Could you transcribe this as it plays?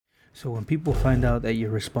So when people find out that you're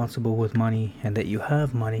responsible with money and that you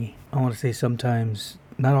have money, I want to say sometimes,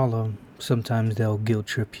 not all of them, sometimes they'll guilt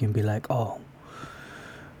trip you and be like, oh,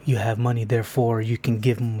 you have money, therefore you can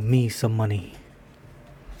give me some money.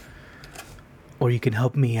 Or you can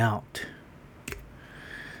help me out.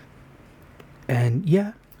 And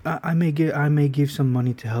yeah, I may give some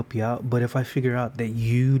money to help you out, but if I figure out that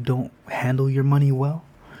you don't handle your money well,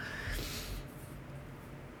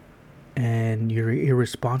 and you're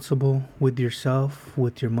irresponsible with yourself,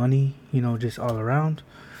 with your money, just all around,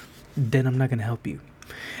 then I'm not going to help you.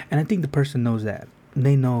 And I think the person knows that.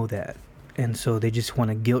 They know that. And so they just want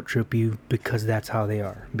to guilt trip you because that's how they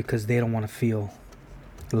are. Because they don't want to feel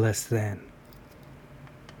less than.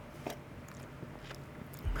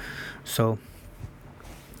 So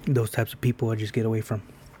those types of people I just get away from.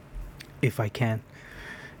 If I can.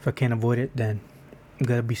 If I can't avoid it, then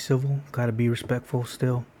gotta be civil. Gotta be respectful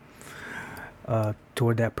still.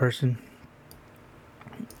 Toward that person.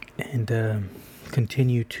 And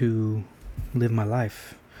continue to live my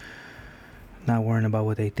life. Not worrying about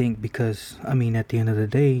what they think, because at the end of the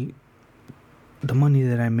day, the money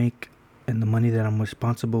that I make and the money that I'm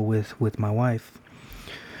responsible with my wife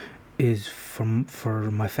is for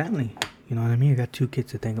my family. You know what I mean? I got 2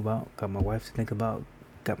 kids to think about, got my wife to think about,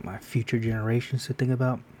 got my future generations to think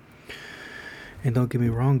about. And don't get me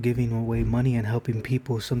wrong, giving away money and helping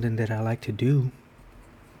people is something that I like to do,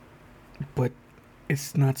 but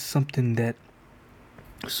it's not something that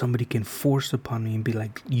somebody can force upon me and be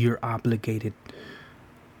like, you're obligated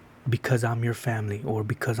because I'm your family, or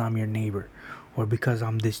because I'm your neighbor, or because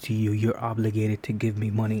I'm this to you, you're obligated to give me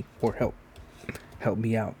money or help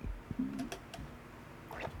me out.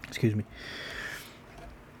 Excuse me.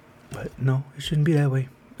 But no, it shouldn't be that way.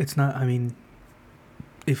 It's not.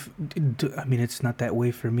 It's not that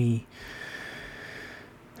way for me.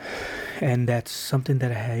 And that's something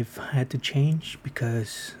that I've had to change,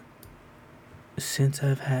 because since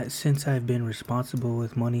I've been responsible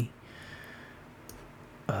with money,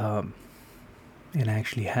 and I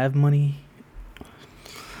actually have money,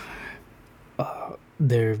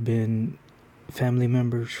 there have been family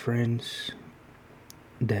members, friends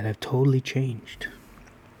that have totally changed.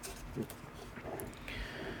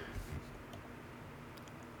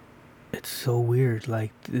 It's so weird,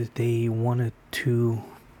 like they wanted to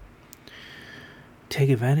take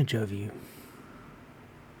advantage of you.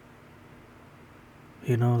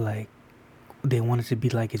 Like they want it to be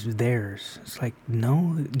like it's theirs. It's like,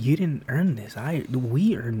 no, you didn't earn this.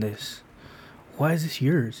 We earned this. Why is this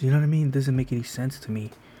yours? You know what I mean? It doesn't make any sense to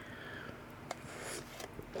me.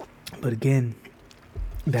 But again,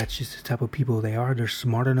 that's just the type of people they are. They're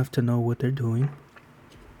smart enough to know what they're doing.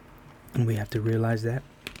 And we have to realize that.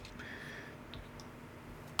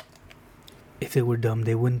 If they were dumb,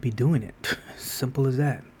 they wouldn't be doing it. Simple as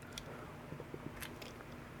that.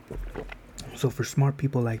 So for smart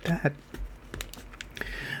people like that,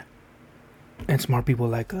 and smart people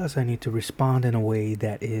like us, I need to respond in a way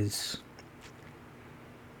that is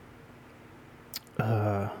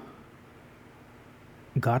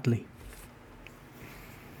godly.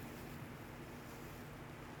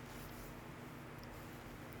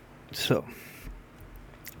 So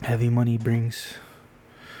having money brings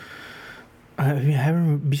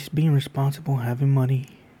being responsible, having money,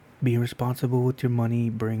 being responsible with your money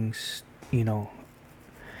brings,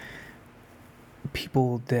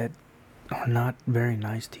 people that are not very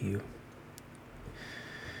nice to you.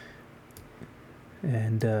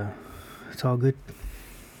 And it's all good.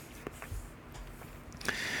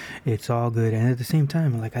 It's all good. And at the same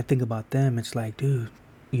time, like, I think about them, it's like, dude,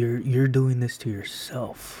 you're doing this to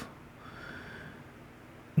yourself.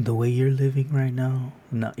 The way you're living right now,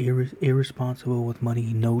 not irresponsible with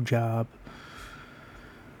money, no job.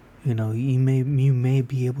 You may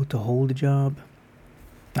be able to hold a job.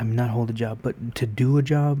 Not hold a job, but to do a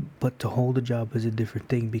job. But to hold a job is a different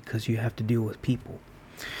thing, because you have to deal with people.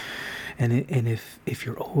 And if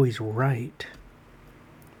you're always right,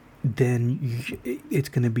 then it's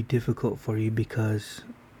going to be difficult for you, because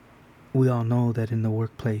we all know that in the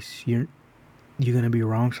workplace you're going to be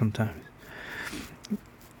wrong sometimes.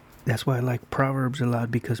 That's why I like Proverbs a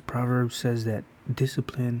lot, because Proverbs says that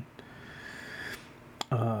discipline,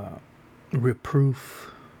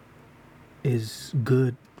 reproof is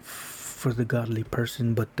good for the godly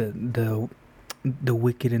person, but the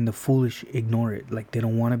wicked and the foolish ignore it. Like, they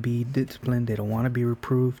don't want to be disciplined, they don't want to be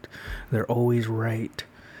reproved, they're always right,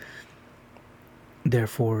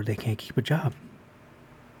 therefore they can't keep a job.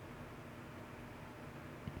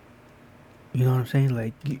 You know what I'm saying?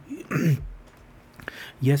 Like,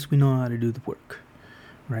 yes, we know how to do the work,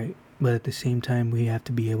 right? But at the same time, we have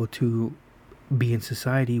to be able to be in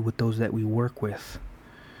society with those that we work with,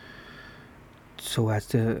 so as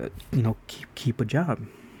to, keep a job.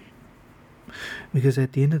 Because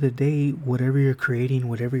at the end of the day, whatever you're creating,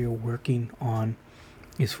 whatever you're working on,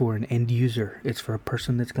 is for an end user. It's for a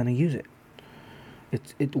person that's gonna use it.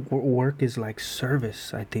 Work is like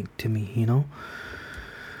service, I think, to me.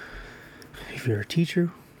 If you're a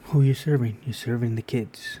teacher, who you serving? You're serving the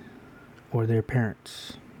kids or their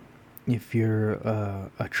parents. If you're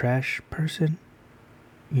a trash person,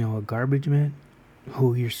 a garbage man,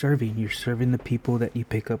 who you're serving? You're serving the people that you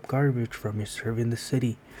pick up garbage from. You're serving the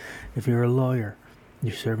city. If you're a lawyer,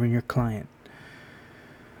 you're serving your client.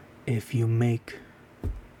 If you make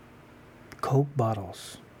Coke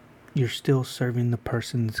bottles, you're still serving the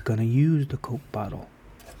person that's going to use the Coke bottle.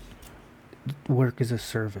 Work is a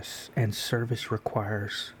service, and service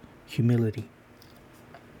requires humility.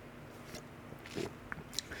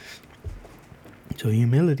 So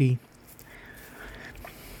humility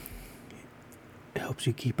helps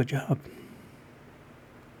you keep a job.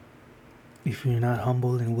 If you're not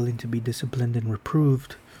humble and willing to be disciplined and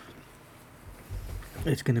reproved,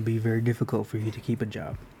 it's going to be very difficult for you to keep a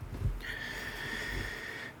job.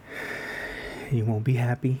 You won't be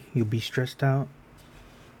happy. You'll be stressed out.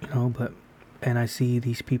 And I see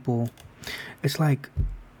these people, it's like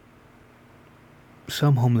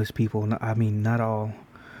some homeless people, I mean, not all,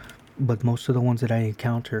 but most of the ones that I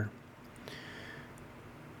encounter,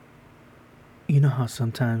 you know how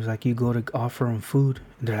sometimes like you go to offer them food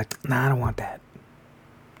and they're like, nah, I don't want that.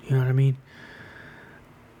 You know what I mean?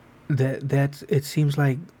 It seems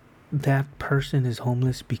like that person is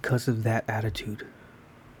homeless because of that attitude.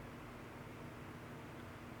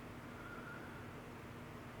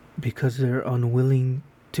 Because they're unwilling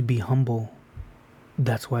to be humble.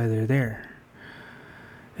 That's why they're there.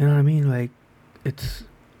 You know what I mean? Like, it's...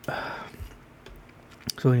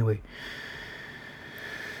 So anyway,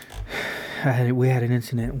 we had an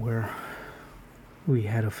incident where we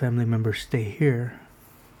had a family member stay here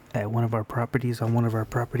at one of our properties, in one of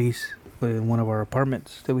our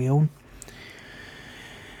apartments that we own.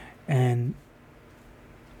 And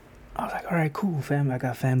I was like, all right, cool, family. I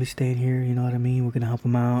got family staying here, you know what I mean? We're going to help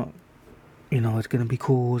them out. It's going to be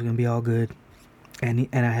cool. It's going to be all good. And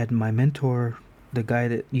I had my mentor, the guy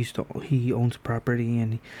that he owns property,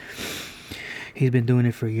 and he's been doing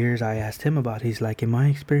it for years. I asked him about it. He's like, in my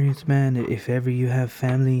experience, man, if ever you have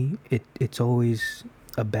family, it's always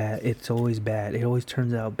bad. It always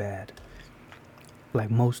turns out bad. Like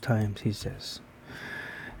most times, he says.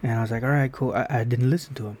 And I was like, all right, cool. I didn't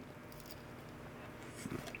listen to him.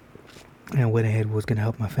 And I went ahead and was going to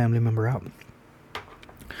help my family member out.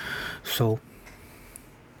 So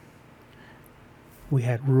we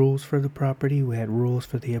had rules for the property. We had rules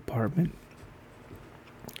for the apartment.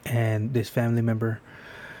 And this family member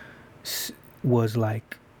was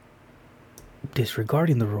like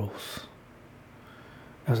disregarding the rules.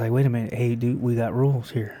 I was like, wait a minute. Hey, dude, we got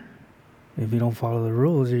rules here. If you don't follow the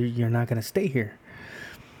rules, you're not going to stay here.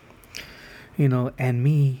 And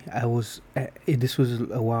me, this was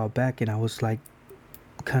a while back, and I was like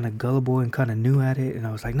kind of gullible and kind of new at it, and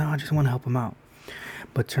I was like, no, I just want to help him out.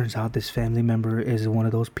 But turns out this family member is one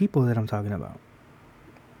of those people that I'm talking about,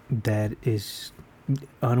 that is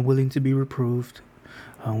unwilling to be reproved,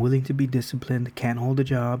 unwilling to be disciplined, can't hold a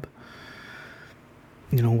job,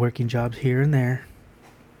 working jobs here and there.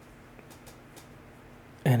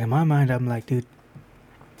 And in my mind, I'm like, dude,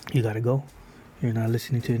 you gotta go. You're not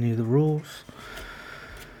listening to any of the rules.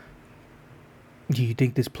 Do you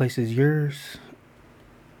think this place is yours?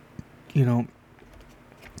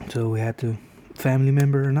 So we had to, family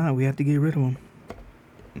member or not, we had to get rid of him.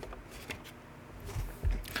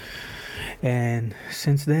 And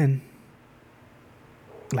since then,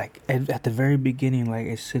 like at the very beginning,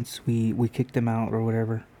 like since we kicked him out or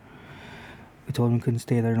whatever, we told him he couldn't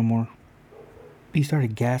stay there no more. He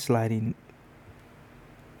started gaslighting.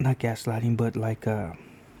 Not gaslighting, but like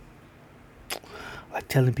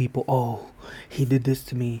telling people, oh, he did this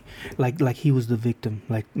to me, like he was the victim,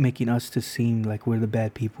 like making us to seem like we're the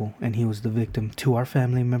bad people, and he was the victim to our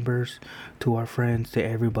family members, to our friends, to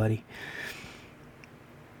everybody.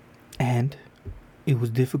 And it was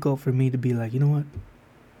difficult for me to be like, you know what,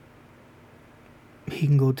 he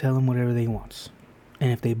can go tell him whatever they wants,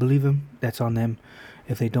 and if they believe him, that's on them.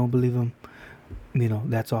 If they don't believe him,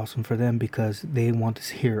 that's awesome for them, because they want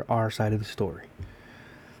to hear our side of the story.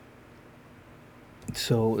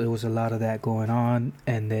 So it was a lot of that going on,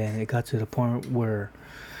 and then it got to the point where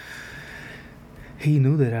he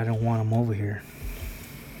knew that I didn't want him over here.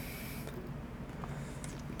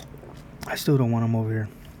 I still don't want him over here.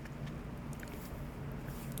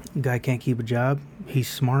 Guy can't keep a job. He's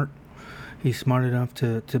smart. he's smart enough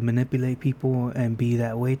to manipulate people and be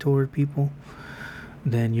that way toward people,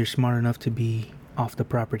 then you're smart enough to be off the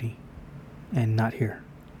property and not here.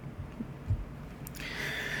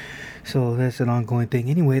 So that's an ongoing thing.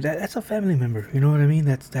 Anyway, that's a family member. You know what I mean?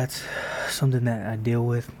 That's something that I deal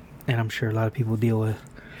with, and I'm sure a lot of people deal with.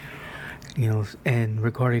 And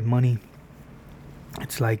regarding money,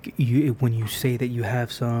 it's like when you say that you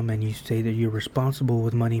have some and you say that you're responsible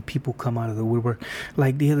with money, people come out of the woodwork.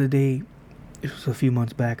 Like the other day, it was a few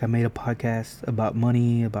months back, I made a podcast about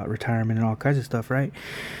money, about retirement, and all kinds of stuff, right?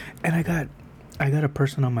 And I got a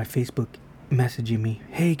person on my Facebook messaging me,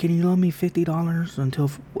 hey, can you loan me $50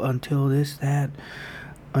 until this, that,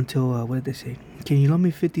 until what did they say? Can you loan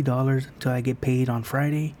me $50 until I get paid on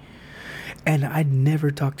Friday? And I'd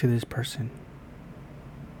never talked to this person.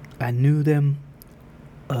 I knew them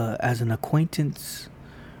as an acquaintance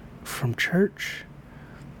from church,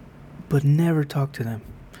 but never talked to them.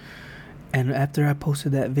 And after I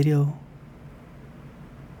posted that video,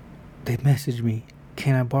 they messaged me,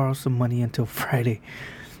 can I borrow some money until Friday?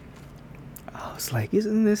 I was like,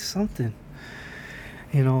 isn't this something?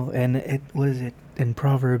 And what is it? In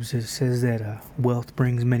Proverbs, it says that wealth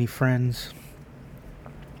brings many friends,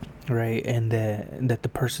 right? And that the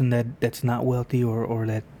person that's not wealthy or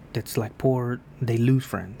that's like poor, they lose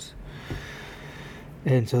friends.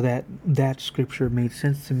 And so that scripture made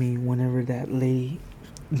sense to me whenever that lady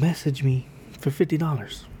messaged me for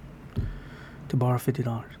 $50 to borrow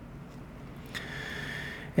 $50.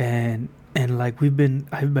 And like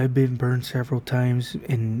I've been burned several times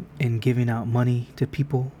in giving out money to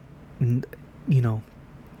people, no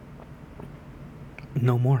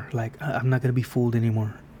more. Like I'm not gonna be fooled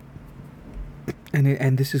anymore.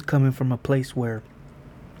 And this is coming from a place where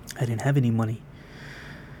I didn't have any money.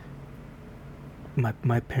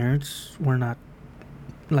 My parents were not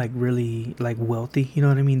like really like wealthy, you know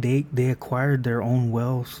what I mean? They acquired their own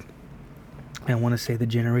wealth. And I want to say the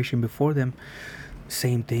generation before them,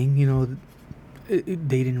 same thing,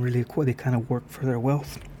 they didn't really acquire, they kind of worked for their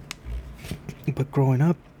wealth. But growing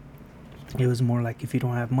up, it was more like if you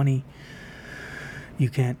don't have money, you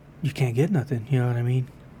can't get nothing, you know what I mean?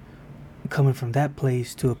 Coming from that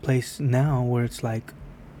place to a place now where it's like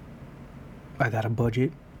I got a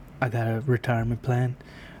budget, I got a retirement plan,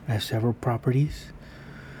 I have several properties,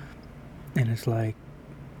 and it's like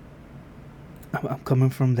I'm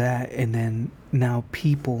coming from that, and then now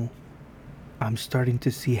people, I'm starting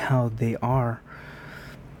to see how they are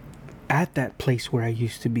at that place where I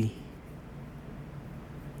used to be.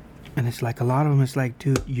 And it's like a lot of them, it's like,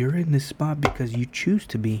 dude, you're in this spot because you choose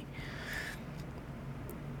to be.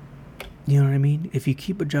 You know what I mean? If you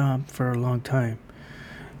keep a job for a long time,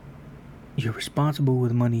 you're responsible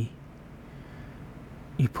with money.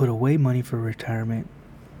 You put away money for retirement.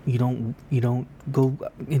 You don't go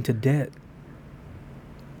into debt.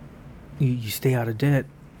 You stay out of debt.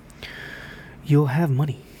 You'll have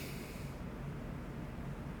money.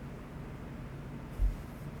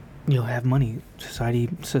 You'll have money. Society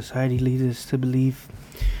leads us to believe,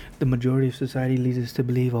 the majority of society leads us to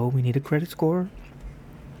believe, oh, we need a credit score.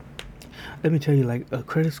 Let me tell you, like, a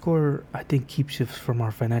credit score, I think, keeps us from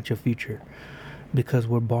our financial future, because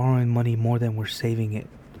we're borrowing money more than we're saving it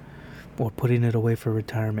or putting it away for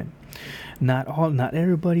retirement. Not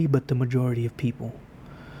everybody, but the majority of people.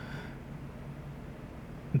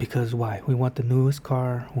 Because why? We want the newest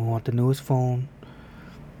car, we want the newest phone,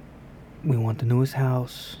 we want the newest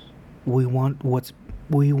house. We want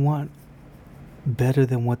better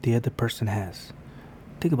than what the other person has.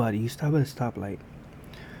 Think about it. You stop at a stoplight.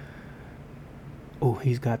 Oh,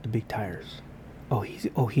 he's got the big tires. Oh,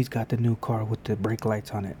 he's got the new car with the brake lights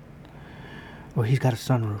on it. Or he's got a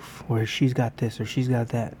sunroof. Or she's got this or she's got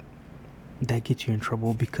that. That gets you in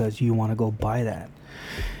trouble because you want to go buy that.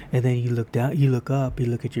 And then you look down, you look up, you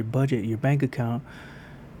look at your budget, your bank account.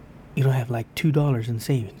 You don't have like $2 in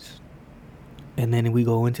savings. And then we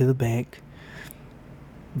go into the bank,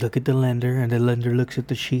 look at the lender, and the lender looks at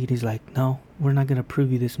the sheet. He's like, no, we're not going to approve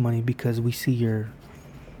you this money because we see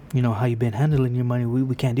how you've been handling your money.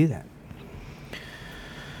 We can't do that.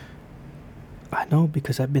 I know,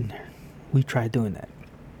 because I've been there. We tried doing that.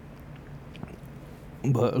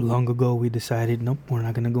 But long ago we decided, nope, we're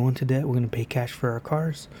not going to go into debt. We're going to pay cash for our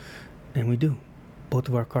cars. And we do. Both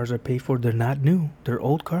of our cars are paid for. They're not new. They're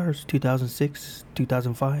old cars, 2006,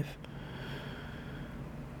 2005.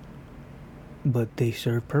 But they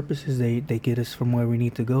serve purposes. They get us from where we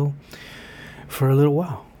need to go for a little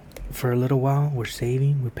while. For a little while, we're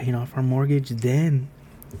saving, we're paying off our mortgage. Then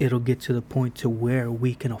it'll get to the point to where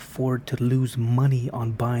we can afford to lose money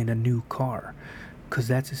on buying a new car. Because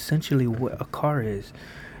that's essentially what a car is.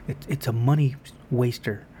 It's a money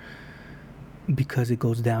waster. because it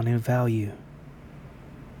goes down in value.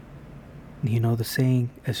 You know the saying,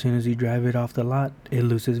 as soon as you drive it off the lot, it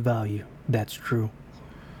loses value. That's true.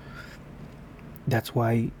 That's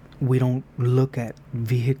why we don't look at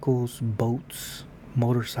vehicles, boats,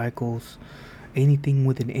 motorcycles, anything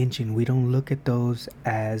with an engine. We don't look at those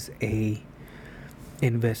as a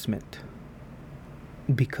investment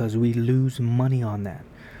because we lose money on that.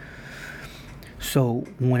 So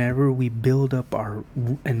whenever we build up our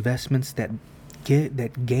investments that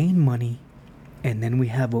gain money, and then we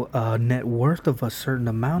have a net worth of a certain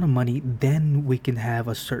amount of money, then we can have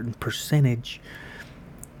a certain percentage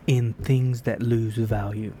in things that lose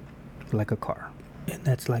value, like a car. And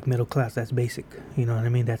that's like middle class. That's basic. You know what I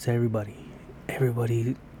mean? That's everybody.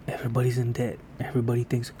 Everybody's in debt. Everybody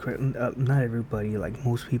thinks not everybody, like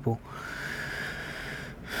most people.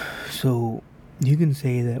 So you can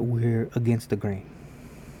say that we're against the grain.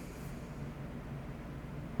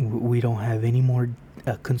 We don't have any more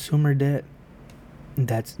consumer debt.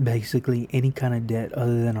 That's basically any kind of debt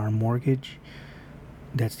other than our mortgage.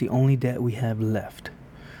 That's the only debt we have left.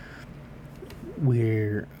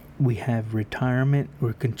 We have retirement.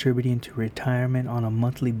 We're contributing to retirement on a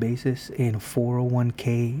monthly basis in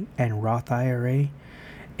 401k and Roth IRA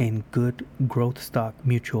and good growth stock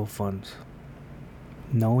mutual funds.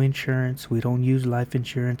 No insurance. We don't use life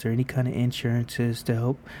insurance or any kind of insurances to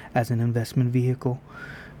help as an investment vehicle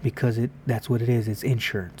because that's what it is. It's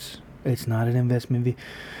insurance. It's not an investment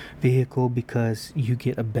vehicle because you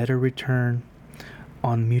get a better return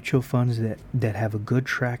on mutual funds that have a good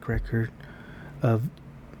track record of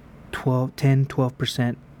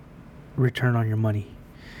 12% return on your money.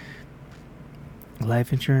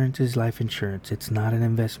 Life insurance is life insurance. It's not an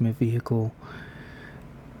investment vehicle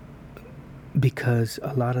because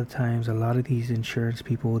a lot of times, a lot of these insurance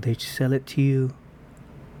people, they sell it to you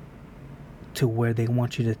to where they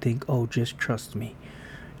want you to think, oh, just trust me.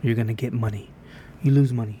 You're going to get money. You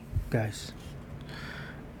lose money, guys.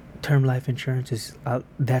 Term life insurance is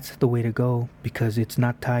that's the way to go because it's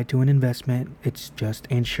not tied to an investment. It's just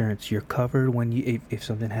insurance. You're covered when if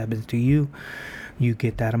something happens to you, you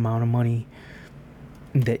get that amount of money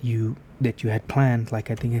that you had planned.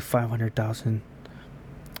 Like I think it's $500,000.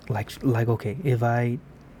 Like okay, if I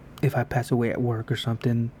pass away at work or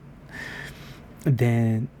something,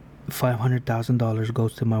 then $500,000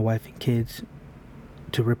 goes to my wife and kids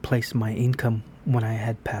to replace my income when I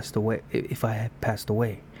had passed away. If I had passed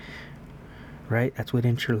away. Right? That's what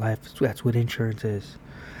insurance is.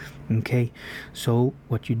 Okay? So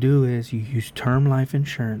what you do is you use term life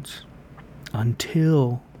insurance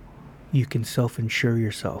until you can self-insure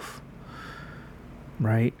yourself.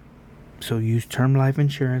 Right? So use term life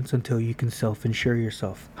insurance until you can self-insure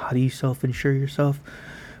yourself. How do you self-insure yourself?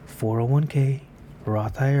 401k,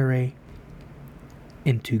 Roth IRA,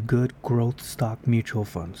 into good growth stock mutual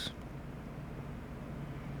funds.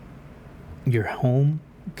 Your home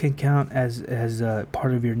can count as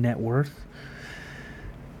part of your net worth.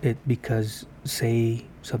 Because say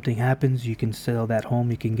something happens, you can sell that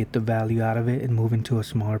home, you can get the value out of it and move into a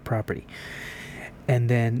smaller property. And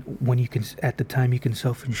then when at the time you can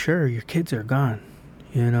self-insure, your kids are gone.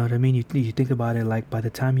 You know what I mean? You think about it, like by the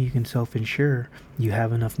time you can self-insure, you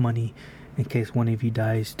have enough money in case one of you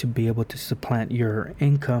dies to be able to supplant your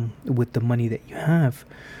income with the money that you have.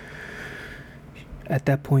 At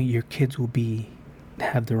that point, your kids will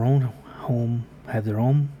have their own home, have their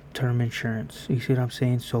own term insurance. You see what I'm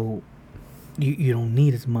saying? So you don't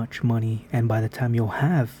need as much money, and by the time you'll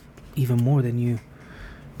have even more than you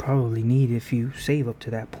probably need if you save up to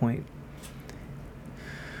that point.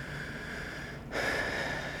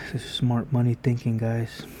 This is smart money thinking,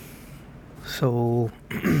 guys. So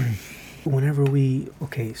whenever we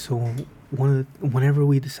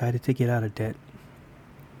decided to get out of debt,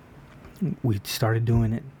 we started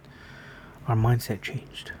doing it. Our mindset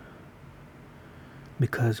changed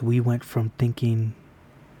because we went from thinking,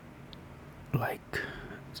 like,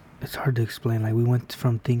 it's hard to explain. Like, we went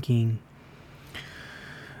from thinking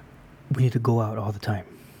we need to go out all the time.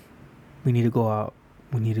 We need to go out.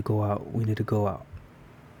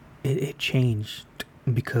 It changed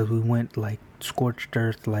because we went like scorched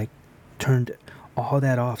earth, like turned all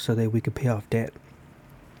that off so that we could pay off debt.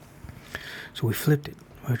 So we flipped it.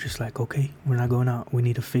 We're just like, okay, we're not going out. We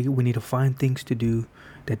need to find things to do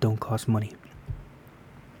that don't cost money.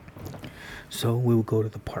 So we would go to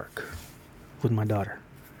the park with my daughter.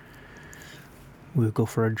 We would go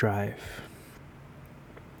for a drive.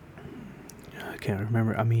 I can't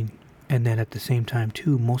remember. And then at the same time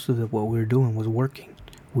too, most of what we were doing was working.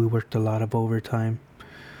 We worked a lot of overtime.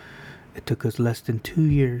 It took us less than 2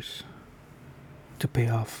 years to pay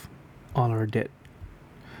off all our debt.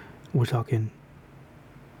 we're talking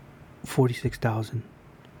 $46,000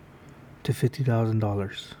 to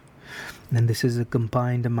 $50,000. And this is a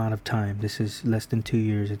combined amount of time. This is less than 2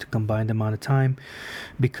 years. It's a combined amount of time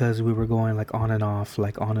because we were going like on and off, We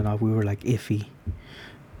were like iffy.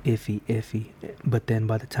 But then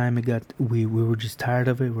by the time it got, we were just tired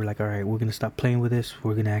of it. We're like, all right, we're gonna stop playing with this.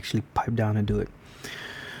 We're gonna actually pipe down and do it.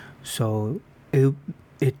 So it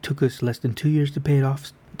took us less than 2 years to pay it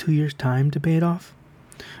off. 2 years time to pay it off,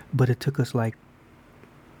 but it took us like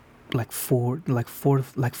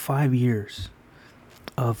 5 years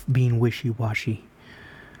of being wishy-washy.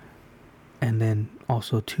 And then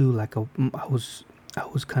also too, like I was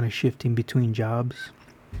kind of shifting between jobs,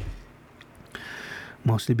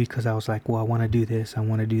 mostly because I was like, well, I want to do this, I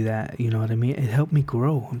want to do that, you know what I mean? It helped me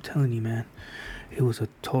grow. I'm telling you, man, it was a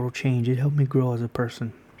total change. It helped me grow as a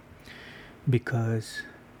person because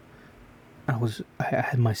I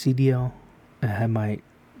had my CDL, I had my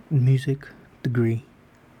music degree,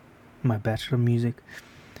 my bachelor of music,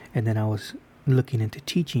 and then I was looking into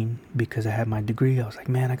teaching because I had my degree. I was like,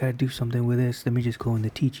 man, I gotta do something with this. Let me just go into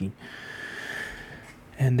teaching.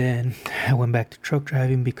 And then I went back to truck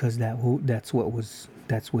driving because that's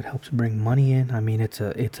what helps bring money in. I mean, it's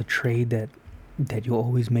a trade that you'll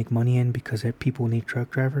always make money in because people need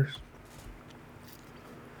truck drivers.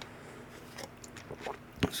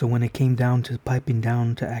 So when it came down to piping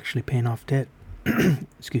down to actually paying off debt,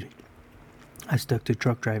 excuse me, I stuck to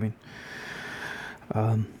truck driving.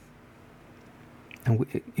 And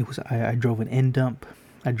I drove an end dump,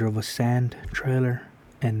 I drove a sand trailer,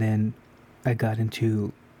 and then I got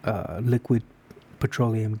into liquid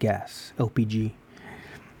petroleum gas, LPG,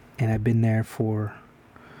 and I've been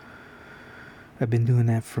doing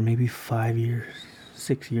that for maybe 5 years,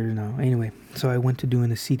 6 years now. Anyway, so I went to doing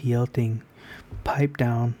the CDL thing, pipe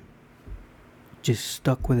down, just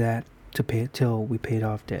stuck with that to pay it till we paid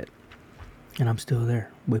off debt, and I'm still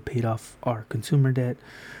there. We paid off our consumer debt,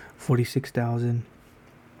 $46,000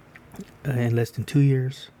 in less than 2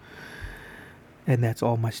 years, and that's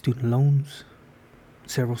all my student loans,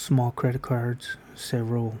 several small credit cards,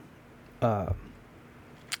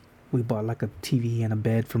 we bought like a TV and a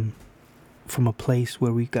bed from a place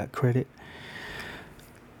where we got credit.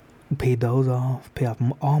 Paid those off, paid off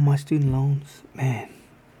all my student loans. Man,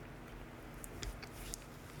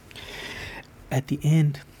 at the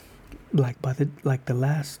end, the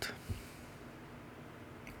last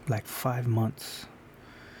 5 months,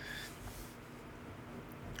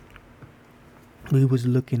 we was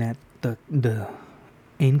looking at the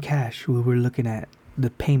in cash. We were looking at the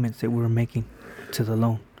payments that we were making to the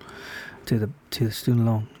loan, to the student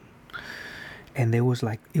loan, and it was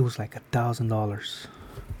like $1,000,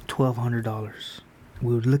 $1,200.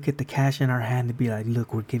 We would look at the cash in our hand and be like,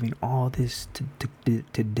 look, we're giving all this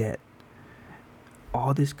to debt.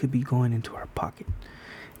 All this could be going into our pocket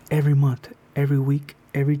every month, every week.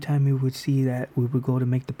 Every time we would see that we would go to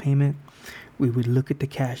make the payment, we would look at the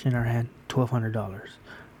cash in our hand, $1,200,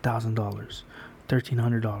 $1,000,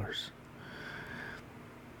 $1,300.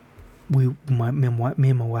 Me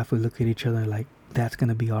and my wife would look at each other like, that's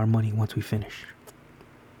gonna be our money once we finish.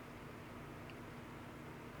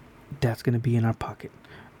 That's gonna be in our pocket.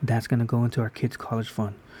 That's gonna go into our kids' college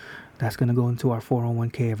fund. That's gonna go into our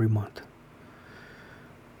 401k every month.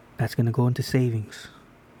 That's gonna go into savings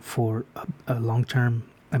for a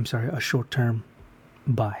short-term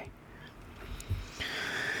buy.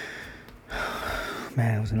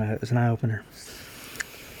 Man, it was an eye-opener.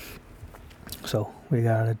 So we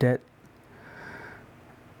got out of debt,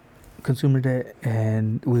 consumer debt,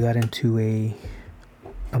 and we got into a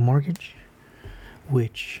mortgage,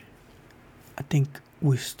 which I think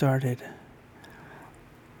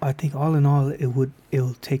all in all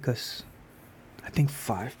it'll take us, I think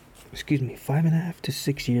 5.5 to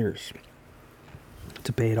 6 years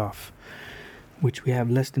to pay it off, which we have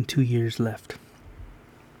less than 2 years left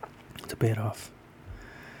to pay it off.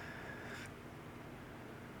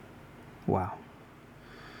 Wow.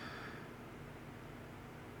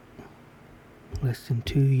 Less than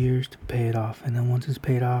 2 years to pay it off, and then once it's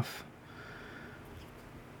paid off,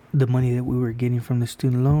 the money that we were getting from the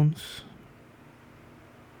student loans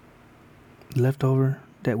left over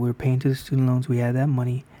that we were paying to the student loans, we had that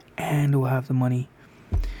money, and we'll have the money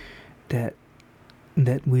that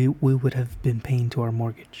we would have been paying to our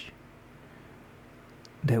mortgage.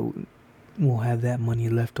 That we'll have that money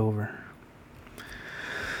left over.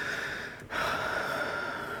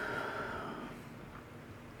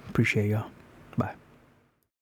 Appreciate y'all. Bye.